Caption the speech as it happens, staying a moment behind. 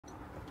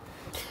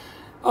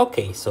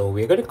Okay, so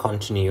we're going to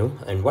continue,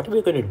 and what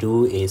we're going to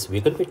do is we're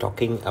going to be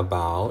talking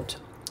about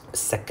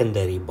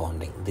secondary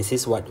bonding. This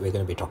is what we're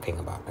going to be talking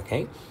about,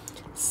 okay?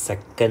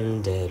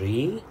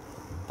 Secondary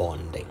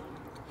bonding.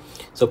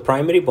 So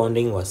primary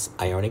bonding was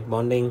ionic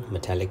bonding,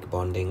 metallic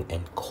bonding,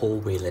 and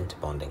covalent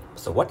bonding.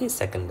 So what is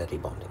secondary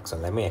bonding? So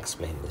let me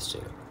explain this to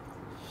you.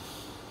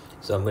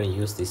 So I'm going to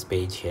use this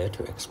page here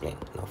to explain.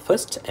 Now,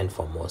 first and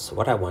foremost,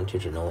 what I want you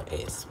to know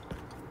is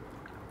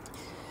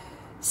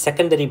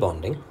secondary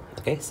bonding,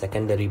 okay?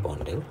 Secondary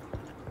bonding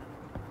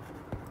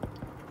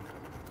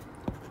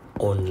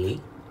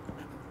only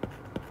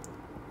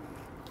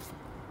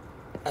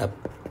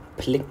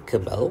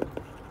applicable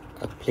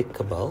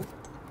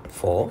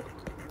for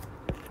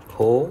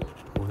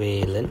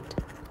covalent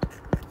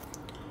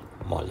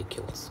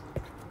molecules.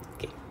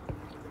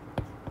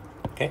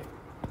 Okay,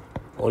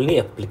 only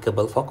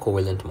applicable for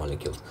covalent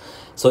molecules.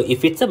 So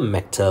if it's a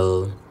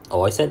metal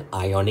or it's an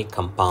ionic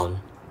compound,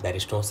 there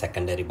is no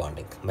secondary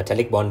bonding.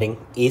 Metallic bonding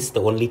is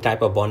the only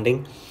type of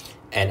bonding,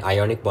 and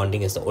ionic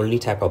bonding is the only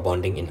type of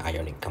bonding in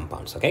ionic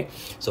compounds. Okay,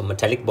 so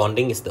metallic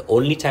bonding is the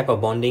only type of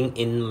bonding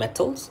in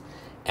metals,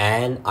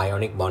 and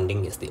ionic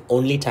bonding is the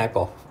only type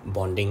of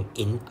bonding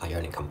in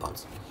ionic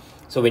compounds.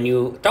 So when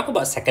you talk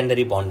about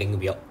secondary bonding,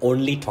 we are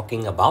only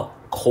talking about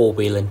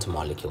covalent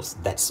molecules.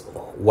 That's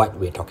what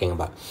we're talking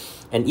about.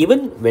 And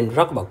even when we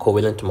talk about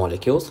covalent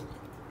molecules,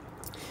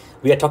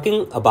 we are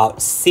talking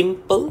about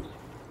simple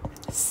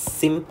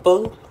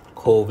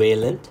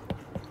covalent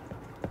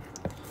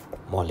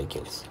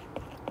molecules.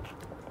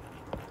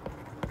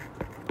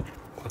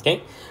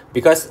 Okay,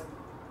 because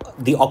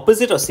the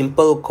opposite of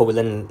simple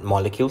covalent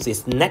molecules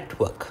is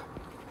network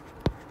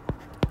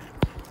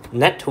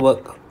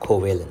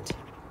covalent,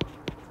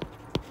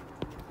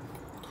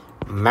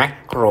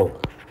 macro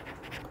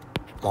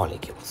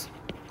molecules.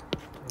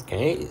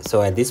 Okay,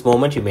 so at this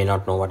moment you may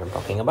not know what I'm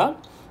talking about,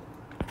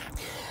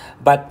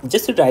 but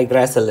just to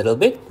digress a little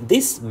bit,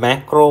 these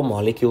macro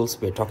molecules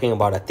we're talking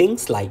about are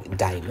things like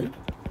diamond,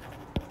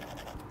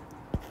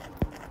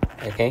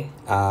 okay,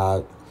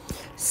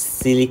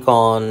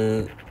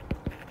 silicon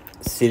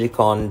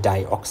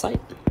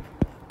dioxide,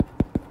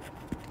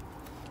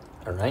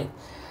 all right,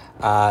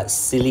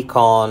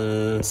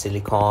 silicon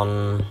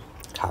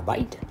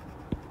carbide.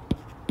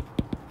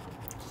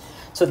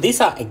 So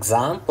these are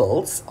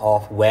examples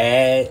of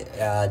where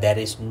there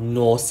is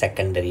no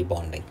secondary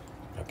bonding.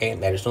 Okay,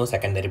 there is no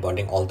secondary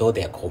bonding, although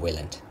they are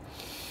covalent.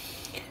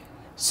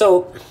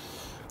 So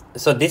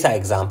these are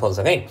examples.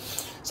 Okay,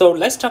 so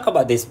let's talk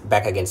about this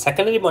back again.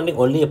 Secondary bonding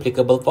only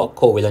applicable for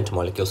covalent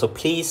molecules. So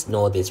please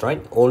know this,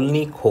 right?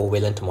 Only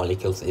covalent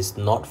molecules, is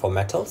not for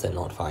metals and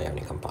not for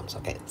ionic compounds.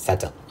 Okay,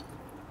 settle.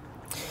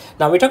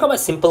 Now we talk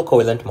about simple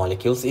covalent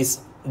molecules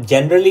is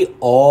generally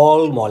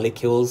all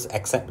molecules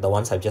except the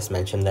ones I've just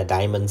mentioned, the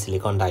diamond,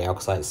 silicon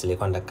dioxide,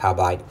 silicon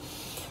carbide.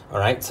 All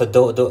right, so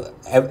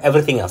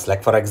everything else,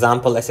 like for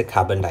example, let's say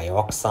carbon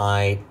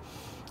dioxide,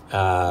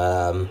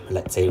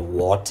 let's say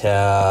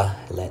water,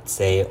 let's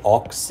say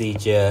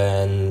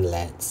oxygen,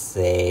 let's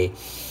say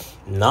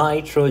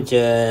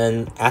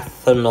nitrogen,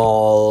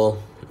 ethanol,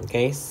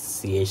 okay,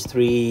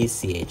 CH3,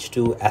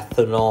 CH2,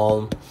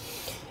 ethanol,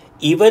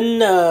 even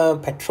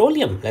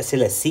petroleum, let's say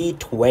like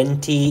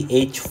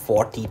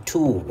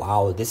C20H42.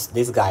 Wow, this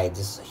guy,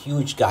 this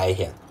huge guy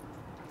here,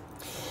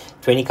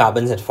 20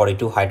 carbons and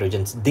 42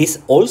 hydrogens. This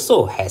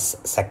also has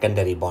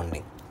secondary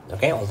bonding,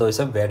 okay, although it's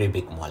a very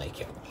big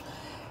molecule.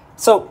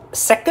 So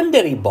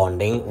secondary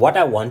bonding, what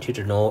I want you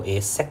to know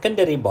is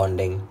secondary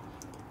bonding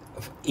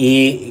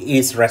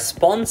is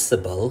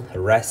responsible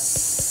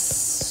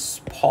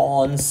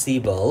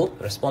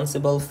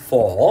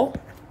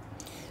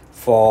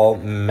for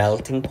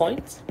melting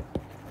points,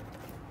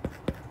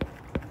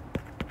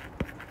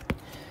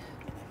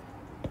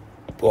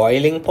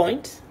 boiling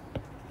point,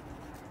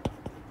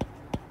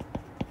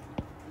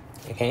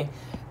 okay,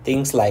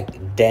 things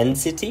like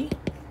density,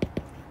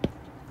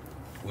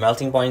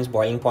 melting points,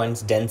 boiling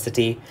points,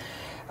 density,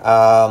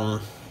 and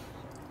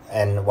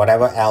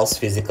whatever else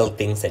physical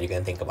things that you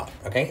can think about.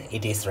 Okay,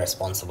 it is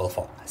responsible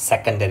for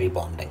secondary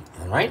bonding.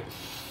 All right,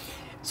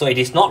 so it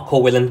is not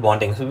covalent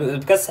bonding. So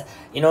because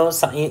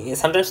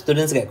sometimes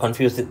students get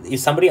confused. If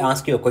somebody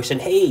asks you a question,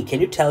 hey,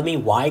 can you tell me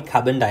why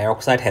carbon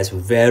dioxide has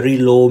very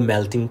low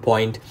melting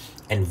point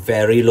and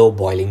very low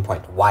boiling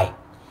point? Why?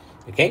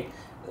 Okay,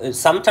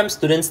 sometimes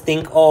students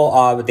think,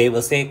 they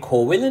will say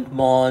covalent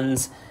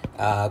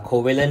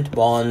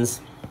bonds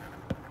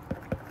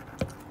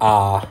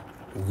are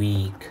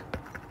weak.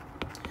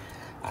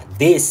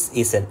 This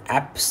is an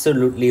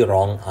absolutely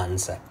wrong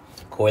answer.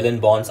 Covalent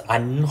bonds are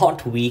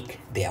not weak,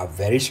 they are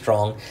very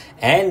strong,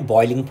 and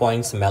boiling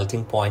points,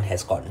 melting point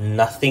has got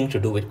nothing to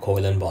do with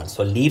covalent bonds.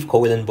 So leave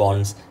covalent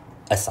bonds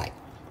aside.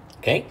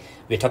 Okay,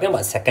 we're talking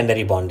about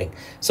secondary bonding.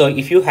 So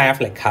if you have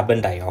like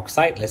carbon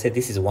dioxide, let's say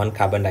this is one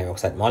carbon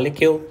dioxide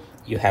molecule,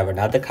 you have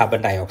another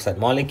carbon dioxide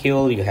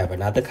molecule, you have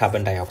another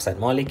carbon dioxide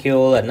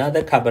molecule,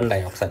 another carbon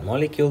dioxide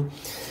molecule.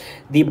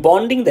 The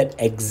bonding that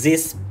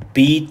exists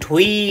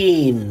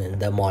between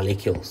the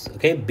molecules,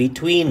 okay,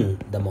 between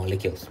the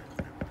molecules,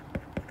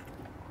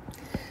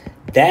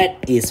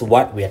 That is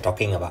what we are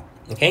talking about.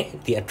 Okay,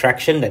 the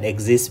attraction that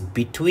exists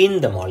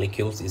between the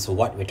molecules is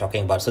what we're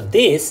talking about. So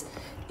this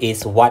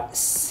is what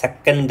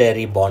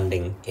secondary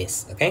bonding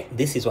is. Okay,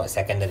 this is what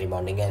secondary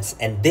bonding is,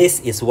 and this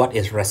is what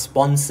is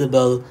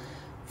responsible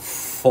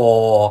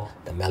for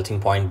the melting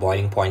point,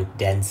 boiling point,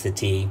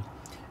 density,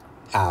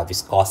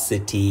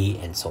 viscosity,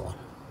 and so on.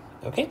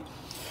 Okay,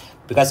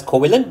 because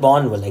covalent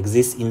bond will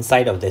exist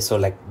inside of this. So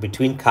like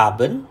between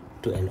carbon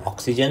to an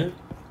oxygen,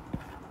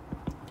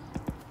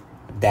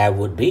 there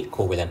would be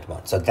covalent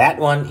bond. So that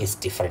one is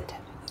different,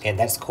 and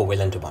that's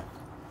covalent bond.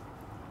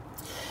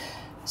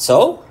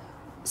 So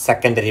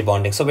secondary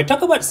bonding. So we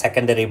talk about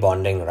secondary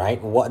bonding, right?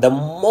 What the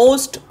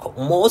most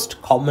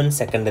common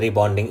secondary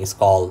bonding is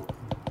called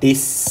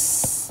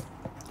dispersion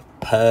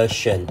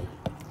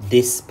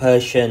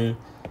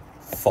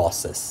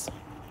forces.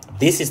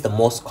 This is the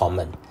most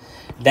common.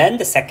 Then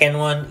the second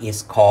one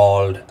is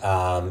called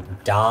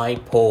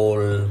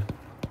dipole.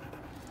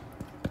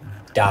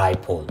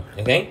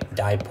 Okay,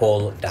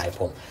 dipole.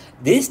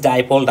 This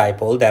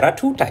dipole, there are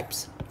two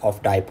types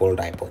of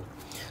dipole.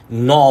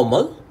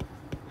 Normal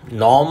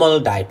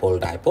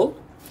dipole,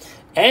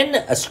 and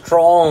a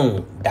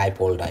strong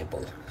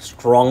dipole,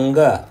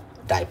 stronger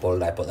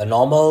dipole, a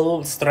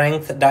normal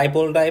strength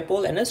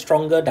dipole, and a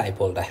stronger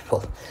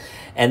dipole.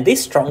 And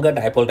this stronger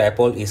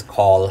dipole is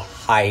called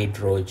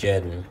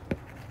hydrogen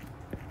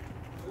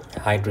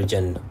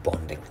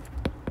bonding.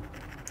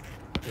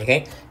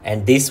 Okay,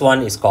 and this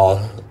one is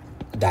called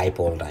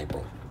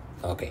dipole.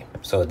 Okay,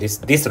 so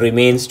this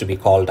remains to be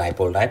called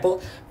dipole,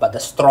 but the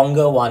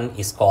stronger one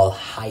is called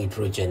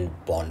hydrogen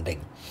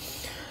bonding.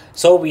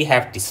 So we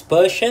have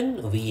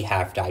dispersion, we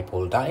have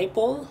dipole,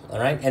 all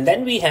right, and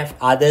then we have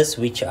others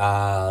which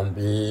are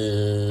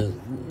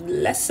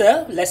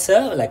lesser,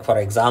 like for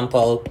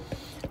example,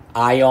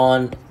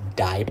 ion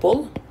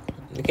dipole.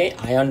 Okay,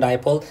 ion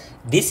dipole.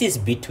 This is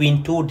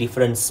between two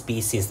different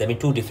species. I mean,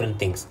 two different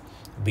things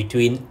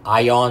between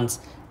ions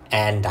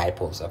and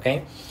dipoles.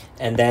 Okay,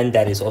 and then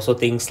there is also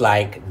things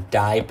like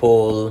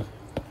dipole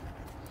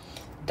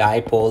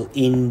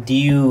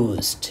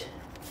induced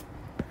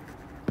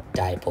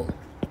dipole.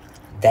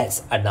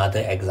 That's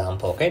another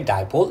example. Okay,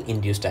 dipole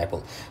induced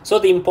dipole. So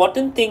the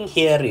important thing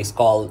here is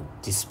called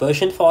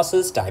dispersion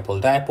forces,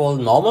 dipole,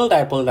 normal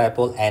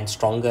dipole, and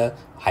stronger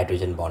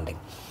hydrogen bonding.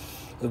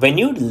 When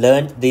you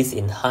learned this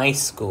in high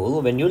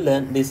school,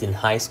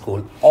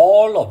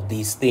 all of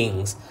these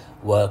things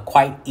were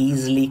quite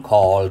easily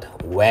called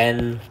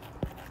van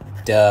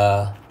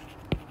der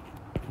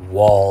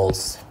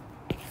Waals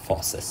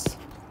forces.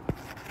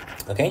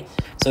 Okay,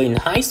 so in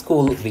high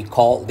school we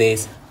call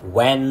this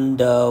van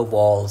der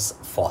Waals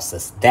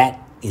forces. That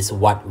is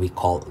what we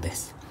call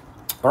this.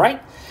 All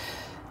right,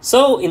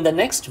 so in the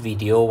next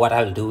video, what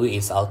I'll do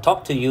is I'll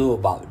talk to you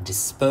about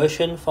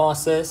dispersion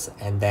forces,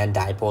 and then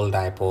dipole,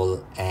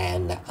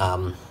 and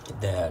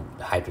the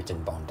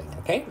hydrogen bonding.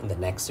 Okay, in the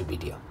next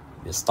video.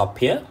 We'll stop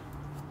here.